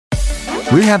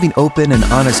We're having open and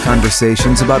honest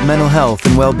conversations about mental health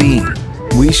and well-being.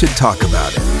 We should talk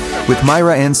about it with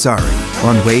Maira and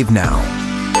on Wave Now.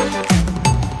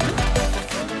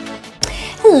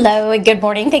 Hello and good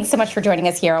morning. Thanks so much for joining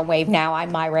us here on Wave Now.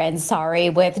 I'm Maira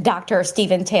and with Dr.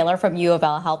 Stephen Taylor from U of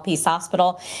L Health Peace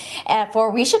Hospital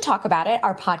for We Should Talk About It,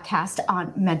 our podcast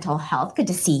on mental health. Good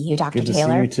to see you, Dr.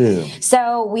 Taylor. Good to see you too.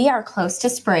 So we are close to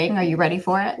spring. Are you ready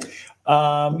for it?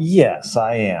 Yes,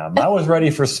 I am. I was ready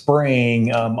for spring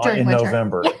in winter.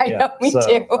 November. Yeah, I know, me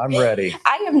too. I'm ready.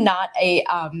 I am not a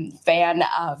fan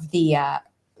of the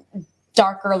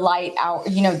darker light out,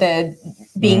 the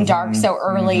being dark so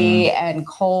early and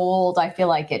cold. I feel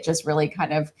like it just really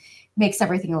kind of makes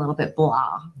everything a little bit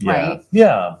blah, right?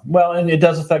 Yeah. Well, and it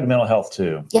does affect mental health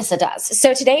too. Yes, it does.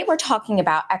 So today we're talking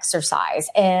about exercise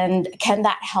and can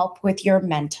that help with your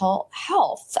mental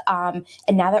health? And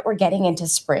now that we're getting into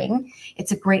spring,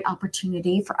 it's a great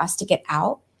opportunity for us to get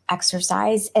out,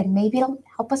 exercise, and maybe it'll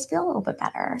help us feel a little bit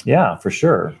better. Yeah, for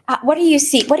sure. What do you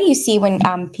see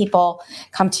when people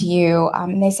come to you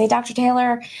and they say, Dr.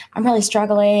 Taylor, I'm really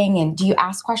struggling? And do you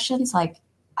ask questions like,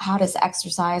 how does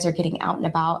exercise or getting out and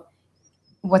about,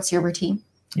 what's your routine?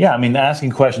 Yeah, I mean,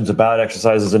 asking questions about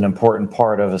exercise is an important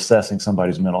part of assessing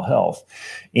somebody's mental health.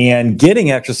 And getting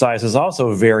exercise is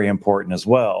also very important as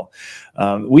well.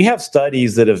 We have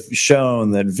studies that have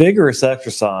shown that vigorous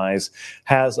exercise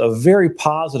has a very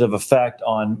positive effect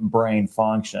on brain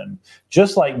function,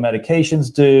 just like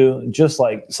medications do, just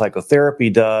like psychotherapy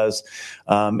does.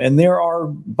 And there are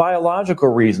biological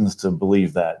reasons to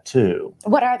believe that too.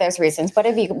 What are those reasons? What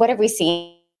have we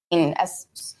seen as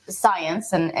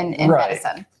science and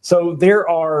medicine? So there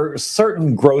are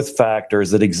certain growth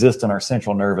factors that exist in our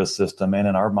central nervous system and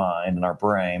in our mind and our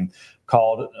brain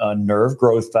called nerve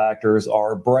growth factors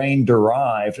or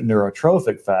brain-derived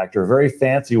neurotrophic factor. A very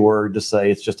fancy word to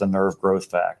say it's just a nerve growth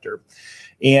factor.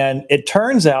 And it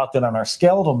turns out that on our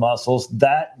skeletal muscles,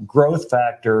 that growth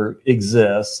factor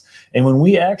exists. And when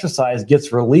we exercise, it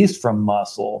gets released from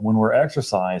muscle when we're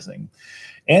exercising.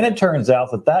 And it turns out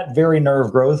that very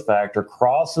nerve growth factor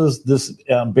crosses this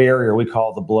barrier we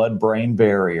call the blood-brain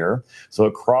barrier. So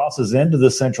it crosses into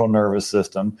the central nervous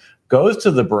system, goes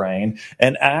to the brain,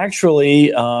 and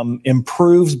actually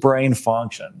improves brain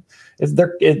function.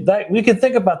 We can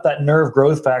think about that nerve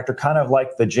growth factor kind of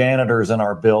like the janitors in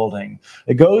our building.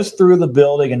 It goes through the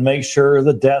building and makes sure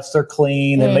the desks are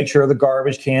clean and make sure the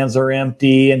garbage cans are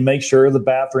empty and make sure the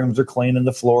bathrooms are clean and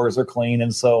the floors are clean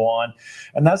and so on.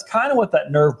 And that's kind of what that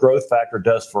nerve growth factor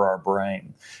does for our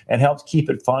brain and helps keep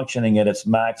it functioning at its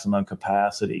maximum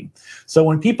capacity. So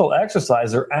when people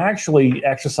exercise, they're actually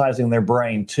exercising their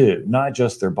brain too, not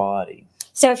just their body.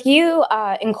 So if you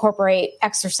incorporate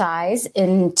exercise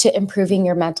into improving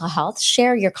your mental health,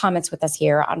 share your comments with us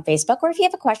here on Facebook. Or if you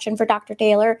have a question for Dr.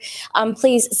 Taylor,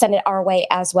 please send it our way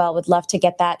as well. Would love to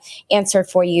get that answered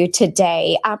for you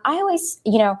today. I always,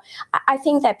 I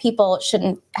think that people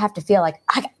shouldn't have to feel like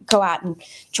I go out and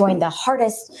join the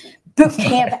hardest boot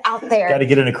camp out there. Got to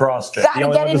get into CrossFit. Got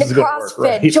to get into CrossFit.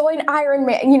 Right? Join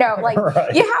Ironman.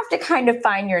 Right. You have to kind of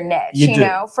find your niche. You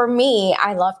do. For me,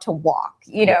 I love to walk.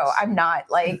 Yes. I'm not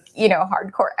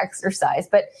hardcore exercise,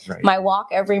 but my walk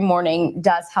every morning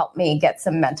does help me get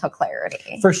some mental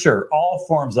clarity. For sure. All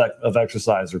forms of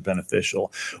exercise are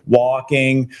beneficial.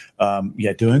 Walking,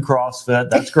 doing CrossFit,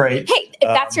 that's great. Hey, if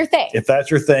that's your thing. If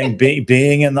that's your thing,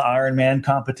 being in the Ironman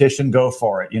competition, go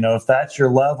for it. If that's your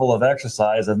level of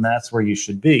exercise, then that's where you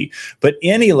should be. But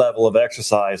any level of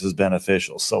exercise is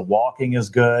beneficial. So walking is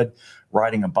good.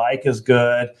 Riding a bike is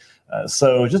good.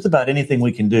 So just about anything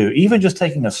we can do, even just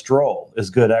taking a stroll is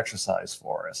good exercise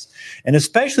for us. And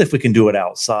especially if we can do it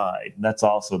outside, that's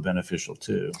also beneficial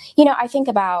too. I think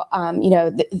about,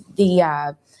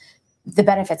 the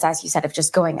benefits, as you said, of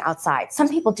just going outside. Some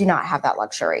people do not have that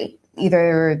luxury.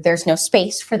 Either there's no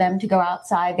space for them to go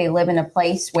outside. They live in a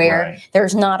place where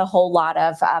there's not a whole lot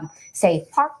of, say,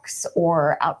 parks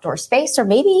or outdoor space, or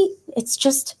maybe it's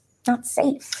just not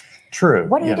safe. True.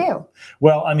 What do you do?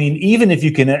 Well, I mean, even if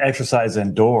you can exercise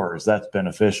indoors, that's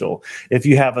beneficial. If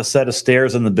you have a set of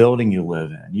stairs in the building you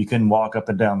live in, you can walk up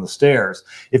and down the stairs.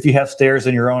 If you have stairs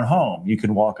in your own home, you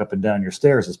can walk up and down your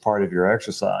stairs as part of your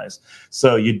exercise.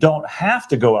 So you don't have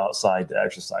to go outside to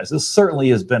exercise. This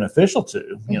certainly is beneficial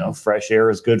too. Fresh air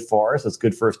is good for us. It's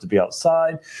good for us to be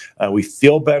outside. We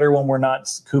feel better when we're not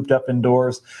cooped up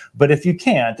indoors. But if you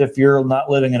can't, if you're not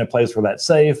living in a place where that's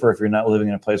safe, or if you're not living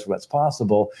in a place where that's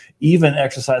possible, even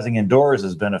exercising indoors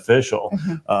is beneficial.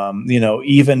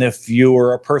 Even if you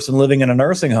were a person living in a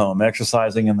nursing home,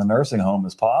 exercising in the nursing home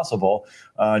is possible.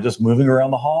 Just moving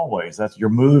around the hallways, you're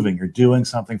moving, you're doing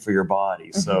something for your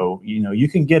body. So, you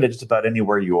can get it just about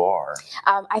anywhere you are.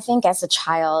 I think as a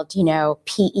child,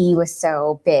 PE was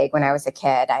so big when I was a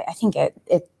kid. I think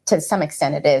it to some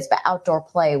extent it is, but outdoor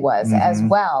play was as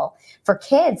well. For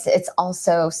kids, it's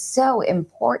also so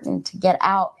important to get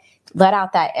out, let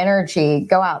out that energy,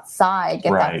 go outside,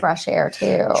 get that fresh air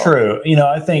too. True.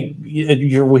 I think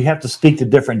we have to speak to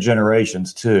different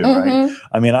generations too, right?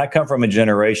 I mean, I come from a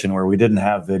generation where we didn't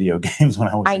have video games when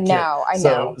I was a kid. I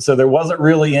know. So there wasn't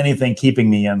really anything keeping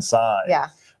me inside. Yeah.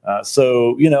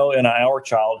 So, in our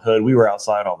childhood, we were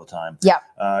outside all the time. Yeah.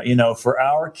 For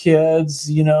our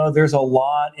kids, there's a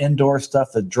lot indoor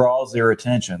stuff that draws their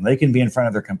attention. They can be in front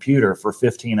of their computer for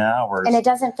 15 hours. And it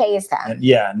doesn't faze them.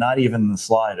 And, not even the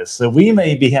slightest. So we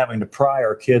may be having to pry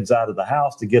our kids out of the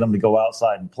house to get them to go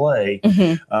outside and play.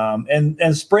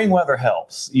 And spring weather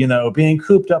helps. Being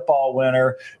cooped up all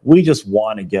winter, we just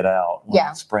want to get out when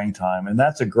it's springtime. And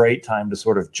that's a great time to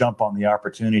sort of jump on the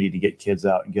opportunity to get kids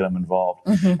out and get them involved.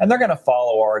 And they're going to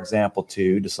follow our example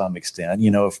too, to some extent.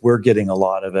 If we're getting a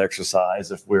lot of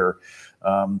exercise, if we're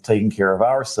taking care of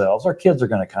ourselves, our kids are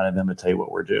going to kind of imitate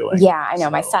what we're doing. Yeah, I know.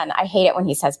 My son, I hate it when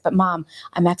he says, but Mom,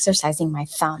 I'm exercising my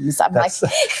thumbs. I'm like,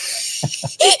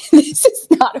 this is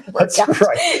not a workout. That's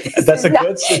right.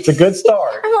 It's a good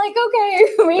start. I'm like, okay,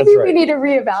 maybe we need to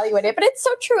reevaluate it. But it's so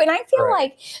true. And I feel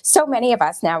like so many of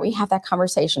us now, we have that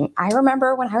conversation. I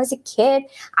remember when I was a kid,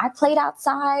 I played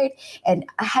outside and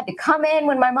I had to come in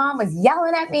when my mom was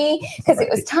yelling at me because it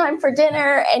was time for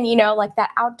dinner. And, like that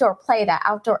outdoor play, that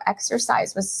outdoor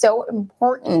exercise was so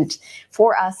important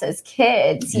for us as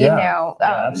kids.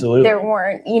 Absolutely. There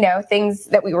weren't, things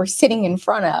that we were sitting in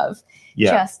front of.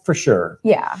 Yeah, for sure.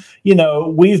 Yeah.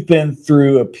 We've been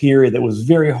through a period that was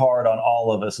very hard on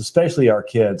all of us, especially our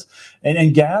kids.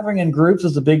 And gathering in groups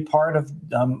is a big part of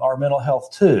our mental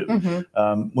health, too.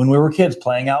 When we were kids,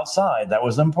 playing outside, that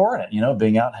was important.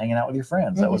 Being out, hanging out with your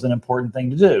friends, that was an important thing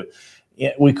to do.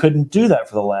 We couldn't do that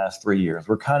for the last 3 years.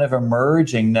 We're kind of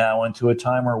emerging now into a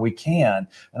time where we can.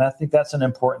 And I think that's an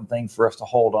important thing for us to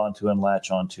hold on to and latch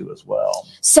onto as well.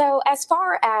 So as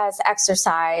far as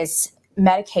exercise,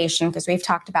 medication, because we've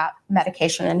talked about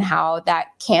medication and how that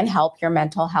can help your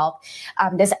mental health.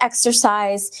 Does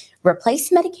exercise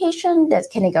replace medication?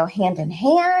 Can it go hand in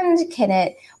hand?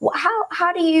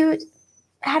 How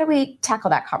do we tackle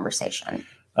that conversation?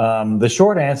 The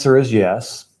short answer is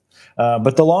yes.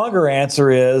 But the longer answer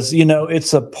is,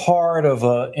 it's a part of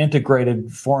an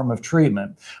integrated form of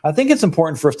treatment. I think it's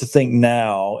important for us to think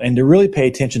now and to really pay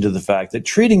attention to the fact that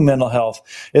treating mental health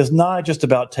is not just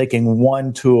about taking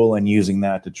one tool and using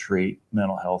that to treat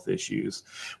mental health issues.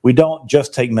 We don't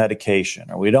just take medication,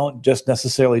 or we don't just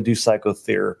necessarily do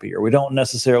psychotherapy, or we don't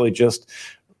necessarily just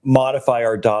modify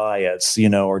our diets,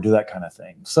 or do that kind of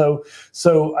thing. So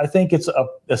I think it's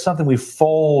something we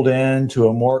fold into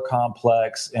a more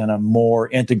complex and a more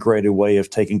integrated way of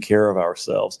taking care of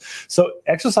ourselves. So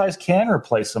exercise can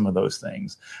replace some of those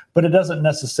things, but it doesn't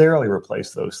necessarily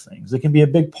replace those things. It can be a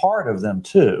big part of them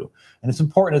too. And it's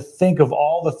important to think of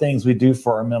all the things we do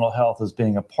for our mental health as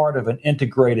being a part of an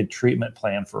integrated treatment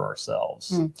plan for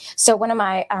ourselves. So one of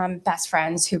my best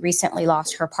friends who recently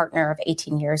lost her partner of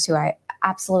 18 years, who I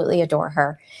absolutely adore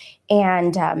her.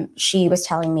 And she was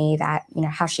telling me that,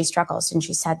 how she struggles. And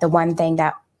she said one of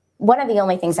the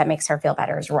only things that makes her feel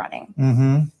better is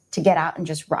running, to get out and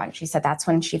just run. She said that's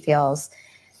when she feels,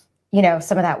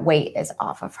 some of that weight is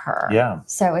off of her. Yeah.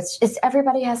 So it's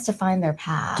everybody has to find their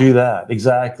path. Do that.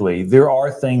 Exactly. There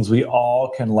are things we all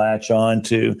can latch on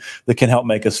to that can help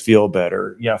make us feel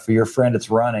better. Yeah. For your friend, it's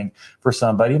running. For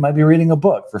somebody, it might be reading a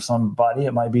book. For somebody,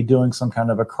 it might be doing some kind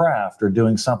of a craft or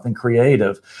doing something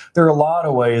creative. There are a lot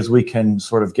of ways we can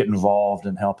sort of get involved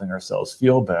in helping ourselves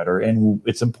feel better. And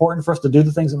it's important for us to do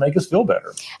the things that make us feel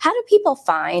better. How do people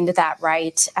find that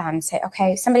say,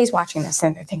 okay, somebody's watching this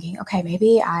and they're thinking, okay,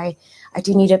 maybe I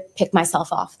do need to pick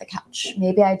myself off the couch.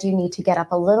 Maybe I do need to get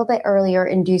up a little bit earlier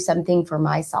and do something for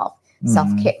myself.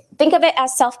 Self-care. Think of it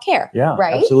as self-care. Yeah,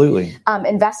 right? Absolutely.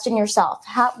 Invest in yourself.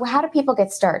 How do people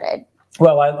get started?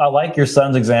 Well, I like your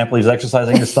son's example. He's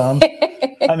exercising his thumb.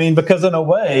 I mean, because in a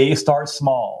way, start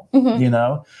small,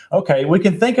 Okay, we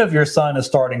can think of your son as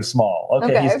starting small.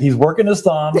 Okay. He's working his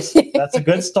thumbs. That's a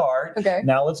good start. Okay.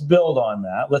 Now let's build on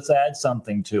that. Let's add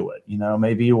something to it.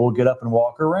 Maybe we'll get up and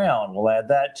walk around. We'll add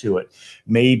that to it.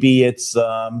 Maybe it's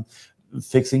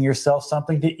fixing yourself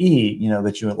something to eat,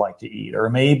 that you would like to eat. Or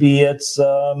maybe it's,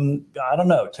 I don't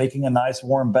know, taking a nice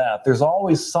warm bath. There's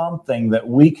always something that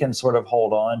we can sort of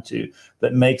hold on to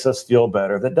that makes us feel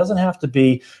better. That doesn't have to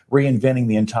be reinventing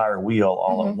the entire wheel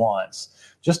all at once.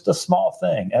 Just a small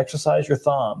thing. Exercise your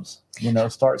thumbs,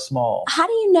 start small. How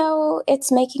do you know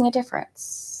it's making a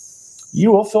difference?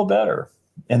 You will feel better.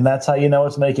 And that's how you know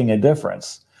it's making a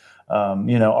difference.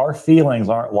 Our feelings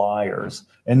aren't liars.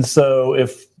 And so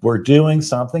if we're doing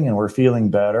something and we're feeling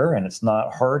better and it's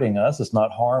not hurting us, it's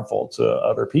not harmful to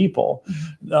other people,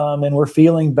 and we're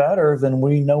feeling better, then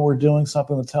we know we're doing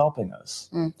something that's helping us.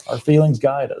 Our feelings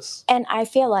guide us. And I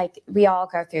feel like we all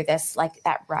go through this, like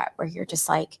that rut where you're just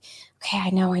like, okay, I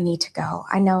know I need to go.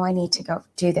 I know I need to go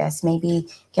do this. Maybe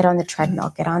get on the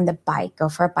treadmill, get on the bike, go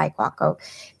for a bike walk,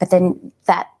 But then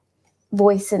that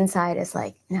voice inside is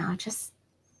like, no, just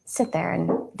sit there and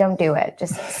don't do it.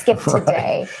 Just skip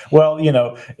today. Right. Well,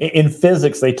 in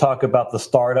physics, they talk about the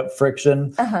startup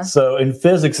friction. So in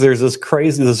physics, there's this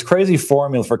crazy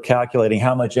formula for calculating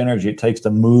how much energy it takes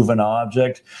to move an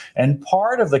object. And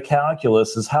part of the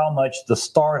calculus is how much the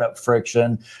startup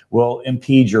friction will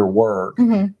impede your work.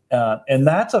 And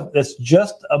it's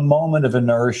just a moment of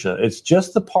inertia. It's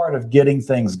just the part of getting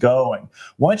things going.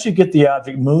 Once you get the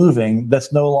object moving,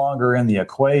 that's no longer in the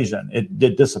equation.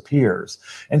 It disappears.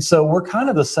 And so we're kind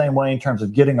of the same way in terms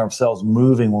of getting ourselves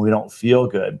moving when we don't feel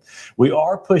good. We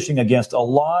are pushing against a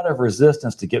lot of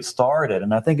resistance to get started.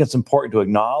 And I think it's important to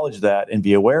acknowledge that and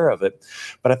be aware of it.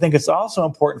 But I think it's also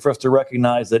important for us to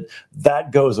recognize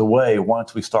that goes away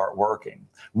once we start working.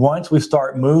 Once we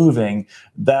start moving,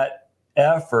 that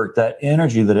effort, that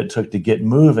energy that it took to get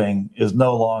moving is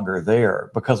no longer there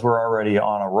because we're already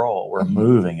on a roll. We're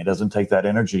moving. It doesn't take that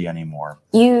energy anymore.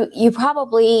 You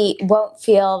probably won't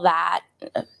feel that,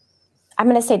 I'm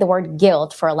going to say the word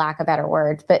guilt for lack of better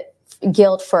words, but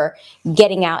guilt for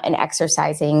getting out and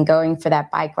exercising, going for that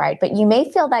bike ride, but you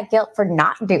may feel that guilt for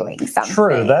not doing something.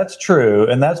 True, that's true.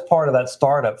 And that's part of that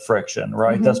startup friction,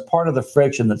 right? That's part of the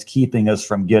friction that's keeping us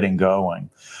from getting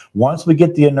going. Once we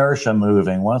get the inertia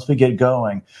moving, once we get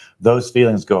going, those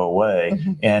feelings go away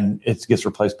and it gets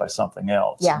replaced by something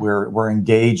else. Yeah. We're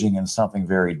engaging in something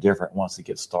very different once it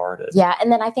gets started. Yeah.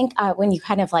 And then I think when you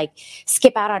kind of like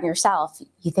skip out on yourself,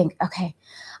 you think, okay,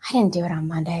 I didn't do it on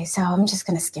Monday, so I'm just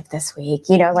going to skip this week.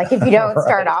 Like if you don't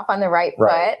start off on the right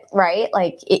foot, right?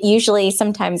 Like it usually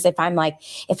sometimes if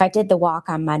I did the walk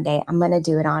on Monday, I'm going to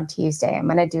do it on Tuesday. I'm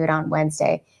going to do it on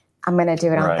Wednesday. I'm going to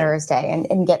do it on Thursday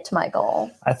and get to my goal.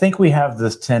 I think we have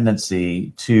this tendency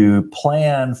to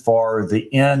plan for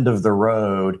the end of the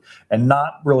road and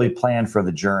not really plan for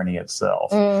the journey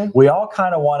itself. We all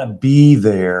kind of want to be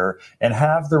there and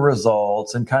have the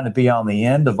results and kind of be on the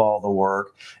end of all the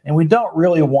work. And we don't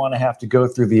really want to have to go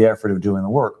through the effort of doing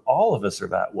the work. All of us are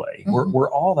that way.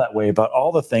 We're all that way about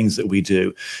all the things that we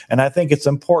do. And I think it's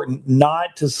important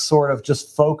not to sort of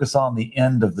just focus on the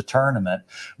end of the tournament,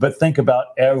 but think about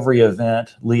every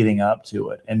event leading up to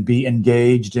it and be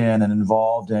engaged in and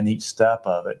involved in each step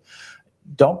of it.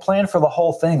 Don't plan for the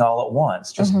whole thing all at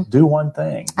once. Just do one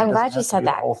thing. I'm glad you said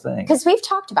that. Because we've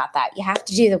talked about that. You have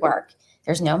to do the work.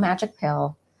 There's no magic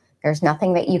pill. There's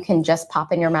nothing that you can just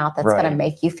pop in your mouth that's going to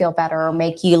make you feel better or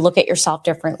make you look at yourself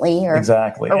differently or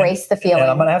erase the feeling. And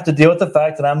I'm going to have to deal with the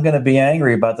fact that I'm going to be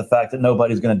angry about the fact that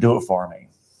nobody's going to do it for me.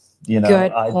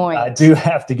 Good point. I do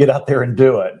have to get out there and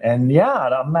do it. And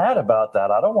I'm mad about that.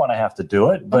 I don't want to have to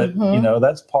do it, but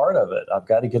that's part of it. I've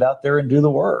got to get out there and do the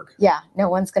work. Yeah. No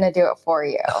one's going to do it for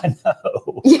you. I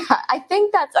know. Yeah. I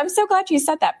think I'm so glad you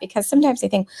said that because sometimes I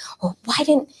think, well, why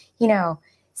didn't,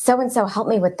 so-and-so help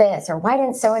me with this? Or why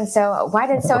didn't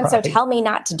so-and-so tell me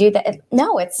not to do that?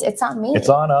 No, it's on me. It's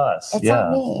on us. It's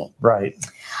on me. Right.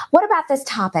 What about this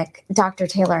topic, Dr.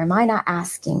 Taylor? Am I not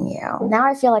asking you? Now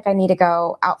I feel like I need to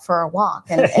go out for a walk.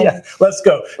 And let's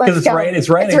go. Because it's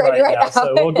raining right now.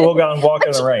 So we'll go and walk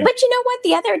in the rain. But you know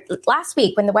what? Last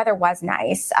week when the weather was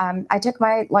nice, I took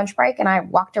my lunch break and I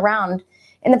walked around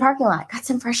in the parking lot, got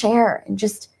some fresh air, and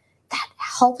just that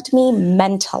helped me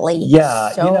mentally.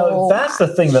 Yeah, that's the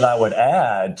thing that I would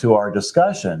add to our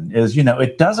discussion is,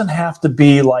 it doesn't have to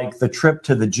be like the trip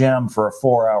to the gym for a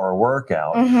 4-hour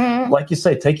workout. Like you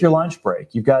say, take your lunch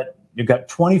break. You've got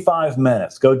 25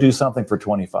 minutes. Go do something for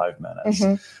 25 minutes.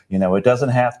 It doesn't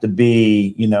have to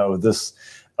be, this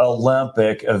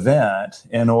Olympic event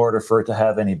in order for it to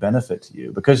have any benefit to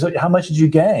you. Because how much did you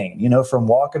gain, from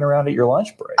walking around at your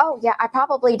lunch break? Oh, yeah. I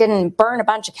probably didn't burn a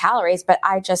bunch of calories, but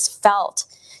I just felt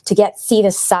to see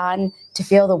the sun, to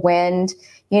feel the wind,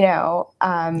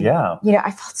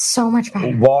 I felt so much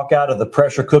better. Walk out of the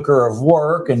pressure cooker of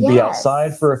work and be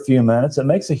outside for a few minutes. It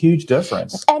makes a huge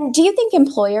difference. And do you think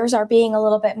employers are being a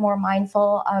little bit more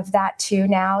mindful of that too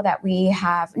now that we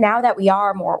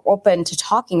are more open to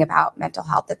talking about mental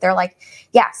health, that they're like,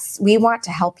 yes, we want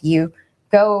to help you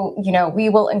go, we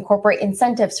will incorporate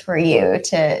incentives for you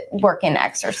to work in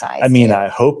exercise. I mean, I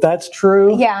hope that's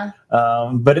true. Yeah.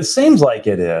 But it seems like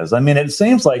it is. I mean, it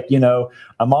seems like,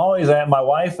 I'm always my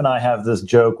wife and I have this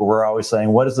joke where we're always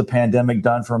saying, what has the pandemic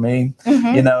done for me?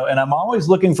 And I'm always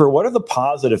looking for what are the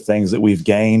positive things that we've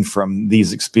gained from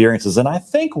these experiences. And I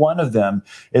think one of them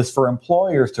is for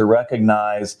employers to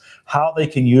recognize how they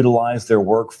can utilize their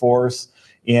workforce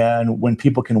and when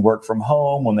people can work from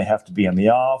home, when they have to be in the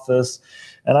office.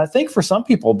 And I think for some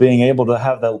people, being able to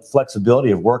have that flexibility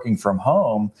of working from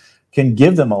home can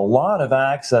give them a lot of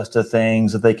access to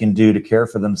things that they can do to care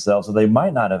for themselves that they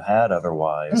might not have had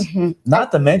otherwise.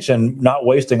 Not to mention not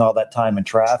wasting all that time in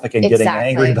traffic and getting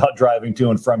angry about driving to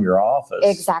and from your office.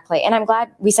 Exactly. And I'm glad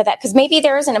we said that, because maybe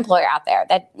there is an employer out there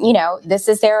that, this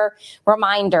is their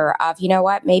reminder of,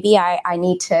 maybe I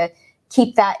need to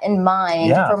keep that in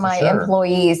mind for my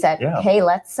employees that, hey,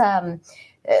 let's,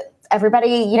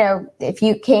 everybody, if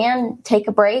you can take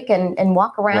a break and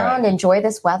walk around, enjoy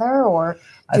this weather, or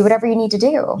do whatever you need to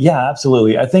do. Yeah,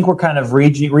 absolutely. I think we're kind of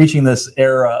reaching this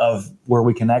era of where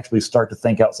we can actually start to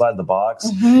think outside the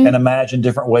box and imagine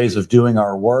different ways of doing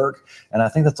our work. And I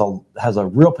think has a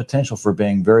real potential for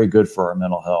being very good for our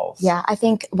mental health. Yeah, I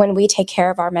think when we take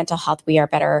care of our mental health, we are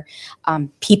better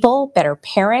people, better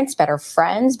parents, better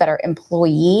friends, better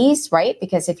employees, right?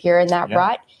 Because if you're in that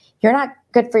rut, you're not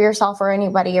good for yourself or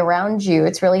anybody around you.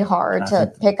 It's really hard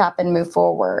to pick up and move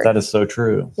forward. That is so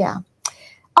true. Yeah.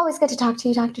 Always good to talk to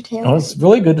you, Dr. Taylor. Oh, it's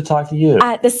really good to talk to you.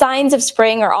 The signs of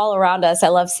spring are all around us. I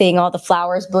love seeing all the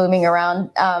flowers blooming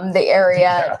around the area.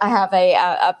 Yeah. I have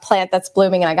a plant that's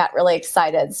blooming, and I got really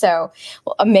excited. So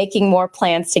I'm making more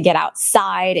plans to get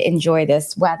outside, enjoy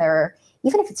this weather.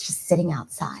 Even if it's just sitting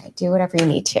outside, do whatever you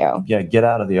need to. Yeah, get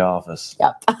out of the office.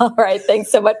 Yep. All right.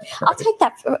 Thanks so much. I'll take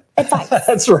that advice.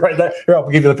 That's right. Here, I'll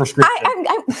give you the prescription.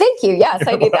 Thank you. Yes,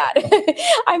 I need that.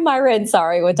 I'm Maira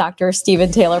and with Dr.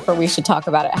 Stephen Taylor for We Should Talk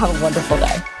About It. Have a wonderful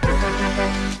day.